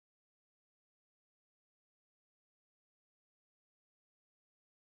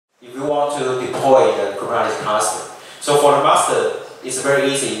if you want to deploy the Kubernetes cluster. So for the master, it's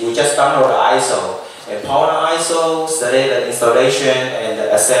very easy. We just download the ISO and power the ISO, select the installation, and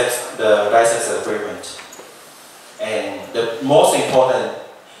accept the license agreement. And the most important,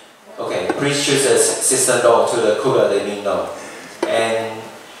 please choose a system node to the Kubernetes node. And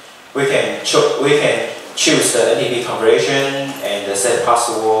we can choose the NTP configuration and set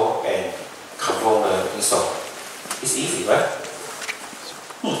password and confirm the install. It's easy, right?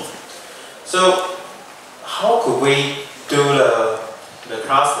 So how could we do the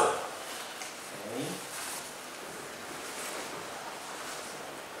cluster? Okay.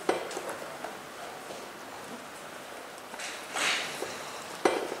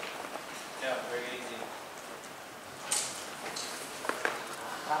 Yeah, very easy.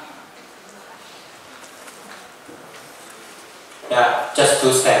 Yeah, just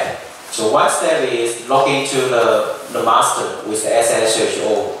 2 steps. So one step is log into the master with the SSH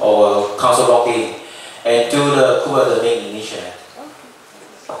or console login and do the Kubernetes initiate.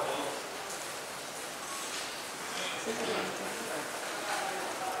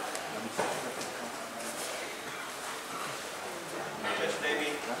 Just maybe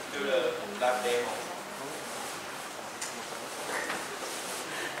do the lab demo.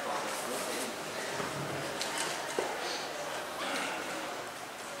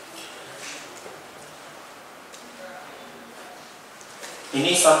 You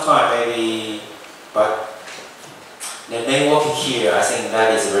need some time maybe, but the networking here, I think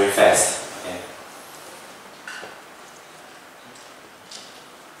that is very fast. Yeah.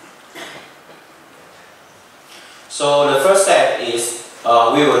 So the first step is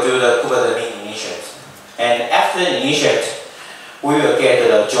we will do the Kubernetes initiate. And after initiate, we will get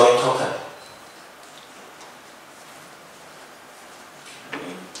the join token.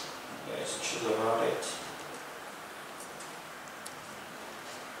 Let's check about it.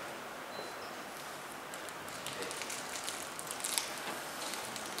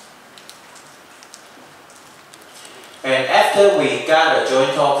 And after we got a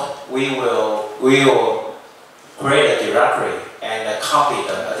join token, we will create a directory and copy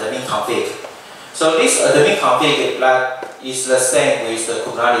the admin config. So this admin config is the same with the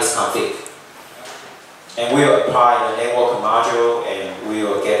Kubernetes config. And we will apply the network module and we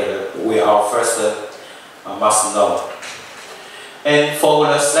will get our first master node. And for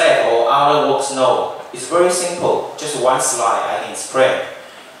the Slack or other works node, it's very simple. Just one slide I can explain.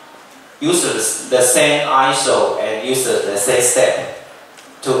 Use the same ISO and use the same step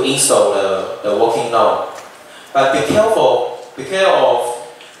to install the working node. But be careful,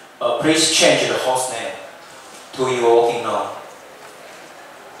 please change the host name to your working node.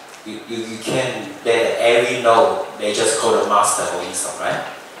 You can let every node, they just call the master or install, right?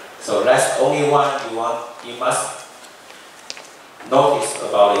 So that's only one you must notice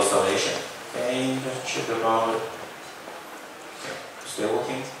about the installation. Okay, let's check about it. Okay, still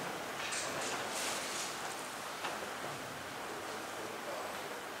working?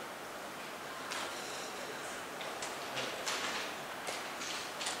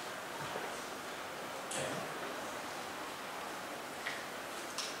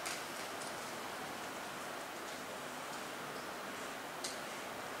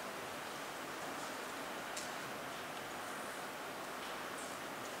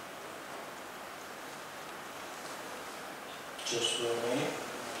 Just a minute.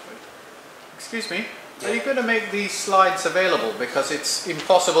 Excuse me, are you going to make these slides available? Because it's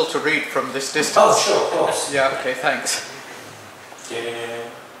impossible to read from this distance. Oh, sure, of course. Yeah, okay, thanks. Yeah.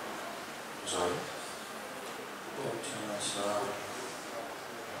 Sorry.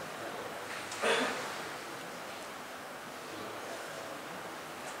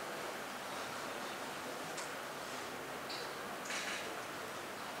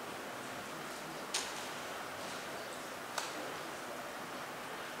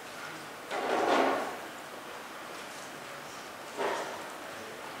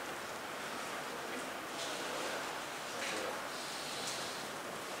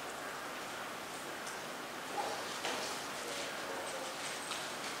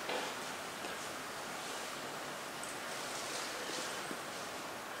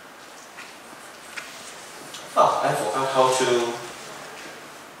 Oh, I forgot how to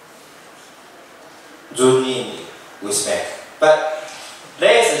zoom in with Mac. But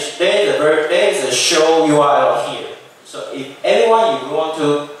there is a show URL here. So if anyone you want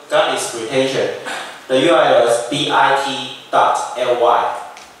to get this presentation, the URL is bit.ly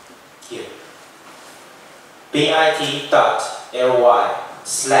here. bit.ly/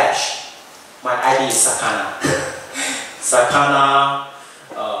 my ID is Sakana. Sakana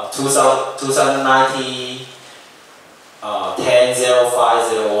 2090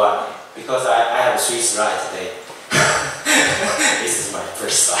 10.05.01 because I have 3 slides today. This is my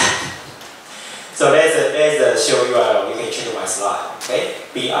first slide. So there's a show URL. You can check my slide. Okay,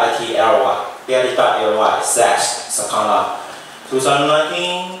 bit.ly/sakana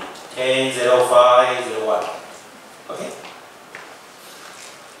 2019 10.05.01. Okay.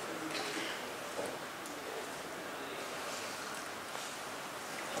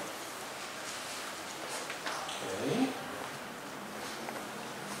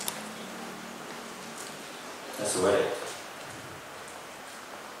 Let's wait.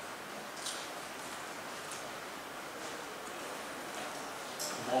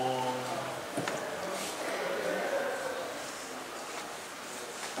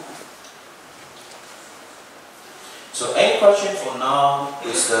 So any question for now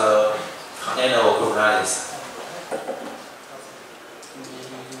is the container of Kubernetes.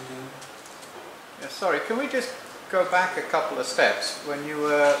 Yeah, sorry, can we just go back a couple of steps? When you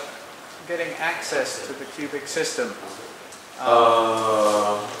were getting access to the Kubic system,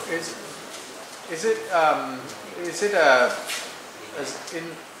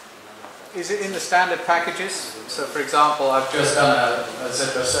 is it in the standard packages? So, for example, I've just done a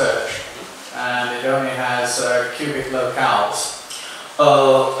zipper search, and it only has Kubic locales.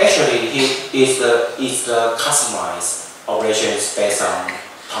 Actually, it's the customized operations based on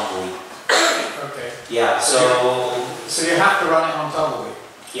Tumbleweed. Okay. Yeah. So you have to run it on Tumbleweed.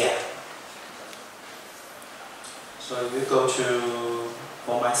 Yeah. So if you go to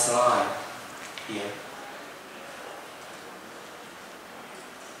for my slide here.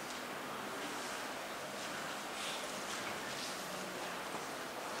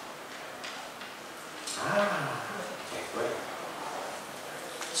 Okay, great.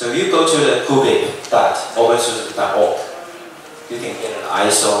 So you go to the kubic.openSUSE.org. You can get an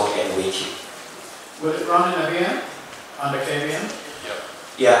ISO and wiki. Will it run in a VM under KVM?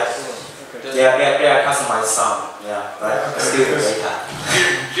 Yeah. They are customized some, yeah, but still the data.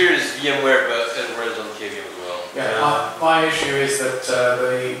 Here is VMware, but it runs on KVM as well. Yeah, my issue is that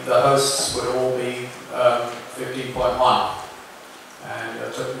the hosts would all be 15.1, and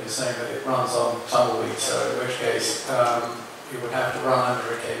it took me saying that it runs on Tumbleweed, so in which case you would have to run under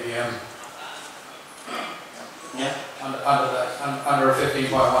a KVM. Yeah. Under a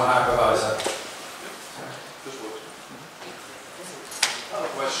 15.1 hypervisor.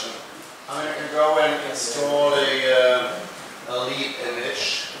 Question. I mean, I can go and install a lead image,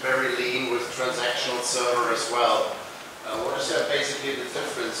 very lean with transactional server as well. What is basically the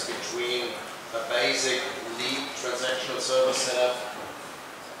difference between a basic lead transactional server setup?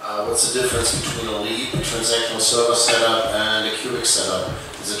 What's the difference between a lead transactional server setup and a Kubic setup?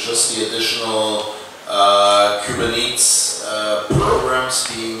 Is it just the additional Kubernetes programs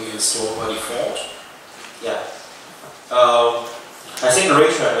being installed by default? Yeah. I think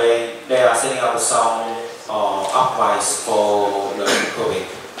originally they are setting up some optimize for the Kubic.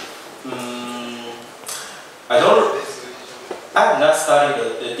 I have not studied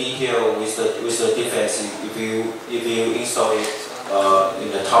the detail with the difference if you install it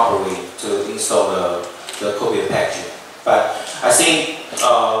in the Tumbleweed to install the Kubic package. But I think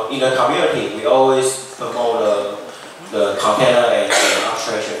in the community we always promote the container and the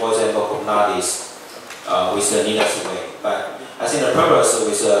abstraction, for example, Kubernetes with the Linux way. But I think the purpose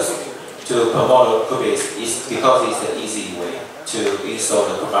to promote Kubic is because it's the easy way to install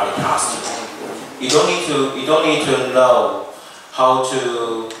the Kubernetes cluster. You don't need to know how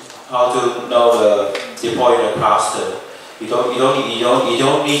to know the deploy the cluster. You don't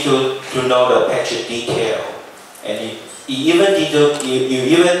need to know the package detail, and you even need to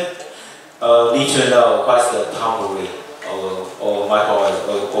know what's the Tumbleweed or micro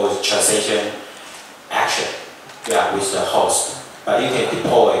or transaction action. Yeah, with the host, but you can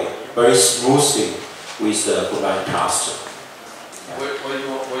deploy very smoothly with the Kubernetes cluster. Yeah.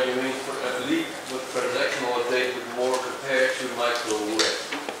 What you mean for a lead with transactional update would more compared to micro-OS,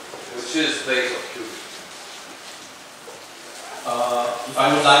 which is based on Kubic. If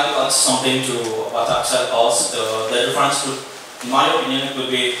I would like to add something to what Axel asked, the difference would, in my opinion, would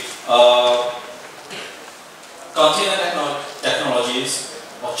be container technologies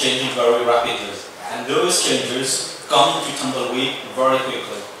are changing very rapidly. And those changes come into Tumbleweed very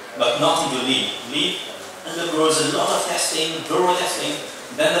quickly, but not into Lead. Lead undergoes a lot of testing, thorough testing,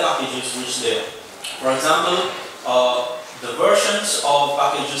 then the packages reach there. For example, the versions of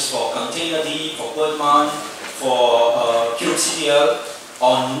packages for Containerd, for Podman, for kubectl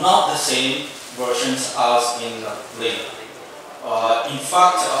are not the same versions as in Lead. In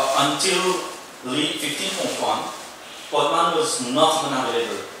fact, until Lead 15.1, Podman was not even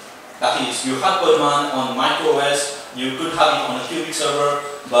available. That is, you had Podman on macOS You could have it on a Kubic server,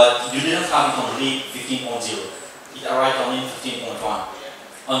 but you didn't have it on lib 15.0. It arrived only in 15.1.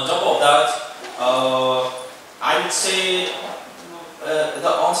 On top of that, I would say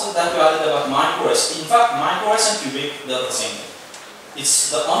the answer that you added about microOS. In fact, microOS and Kubic, they're the same thing.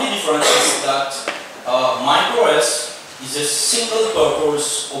 It's the only difference is that microOS is a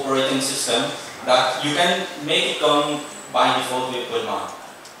single-purpose operating system that you can make it come by default with Postman.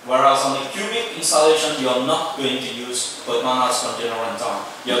 Whereas on the Kubic installation, you are not going to use Postman as container runtime.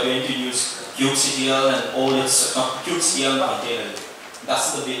 You are going to use kubectl and all its kubectl container.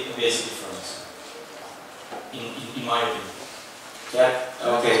 That's the basic difference, in my opinion. Yeah.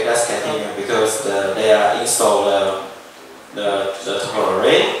 Okay, let's continue because they are installed the tuple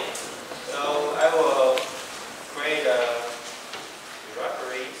array. So I will create a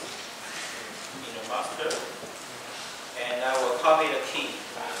directory in the master, and I will copy the key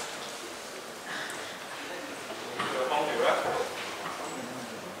to the home directory.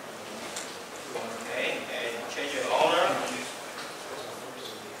 Okay, and change the owner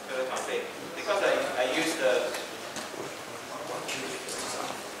to the config. Because I use the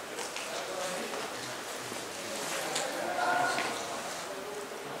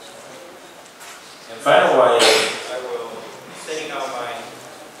Finally, I will setting out my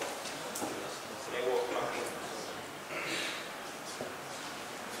network mapping.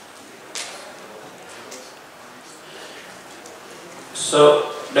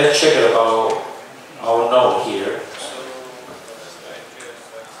 so let's check about our node here.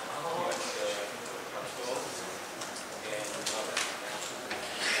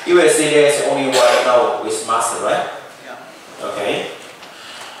 You will see there's only one node with master, right? Yeah. Okay.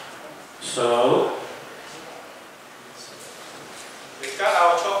 So We got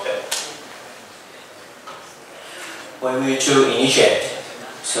our token. when we to initiate,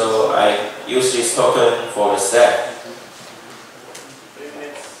 so I use this token for the step. 3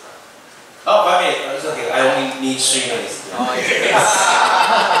 minutes. Oh, 5 minutes. It's okay. I only need 3 minutes. Oh, yes.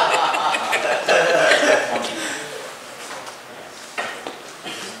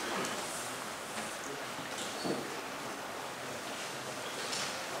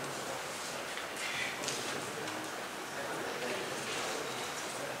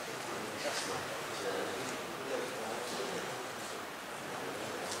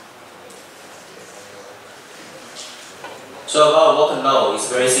 So about worker node, it's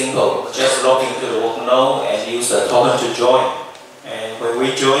very simple. Just log into the worker node and use the token to join. And when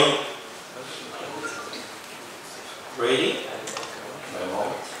we join, ready? Wait a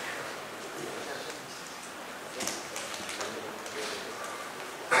moment.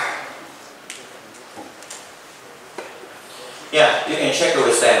 Yeah, you can check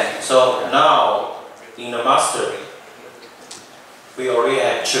with them. So now in the master, we already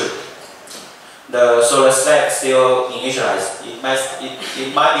have 2. So the stack still initialized. It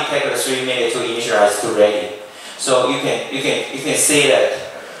might be taken 3 minutes to initialize to ready. So you can see that.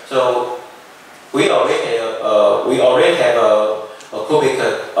 So we already have a Kubic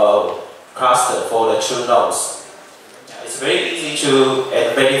cluster for the 2 nodes. It's very easy to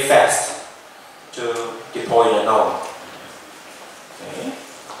and very fast to deploy the node. Okay.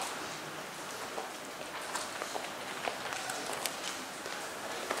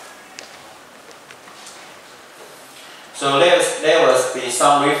 So there was be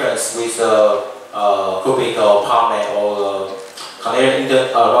some reference with the Kubic or Puppet or container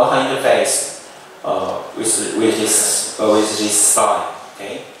runtime interface with this slide.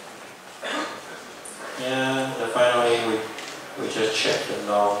 Okay. Yeah. And finally we just check the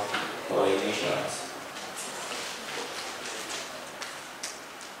node for initialize.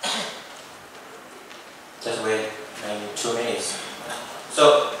 Just wait maybe 2 minutes.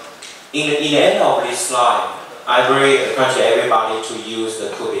 So in the end of this slide, I really encourage everybody to use the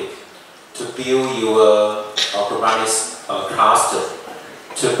Kubic to build your Kubernetes cluster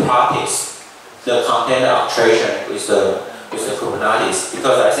to practice the container orchestration with the Kubernetes,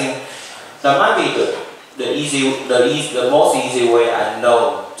 because I think that might be the most easy way I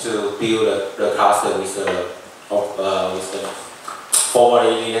know to build the cluster with the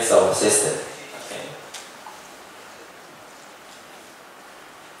formerly Linux system. Okay.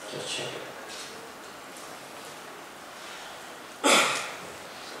 Just check it.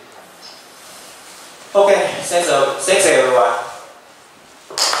 Okay, thanks everyone.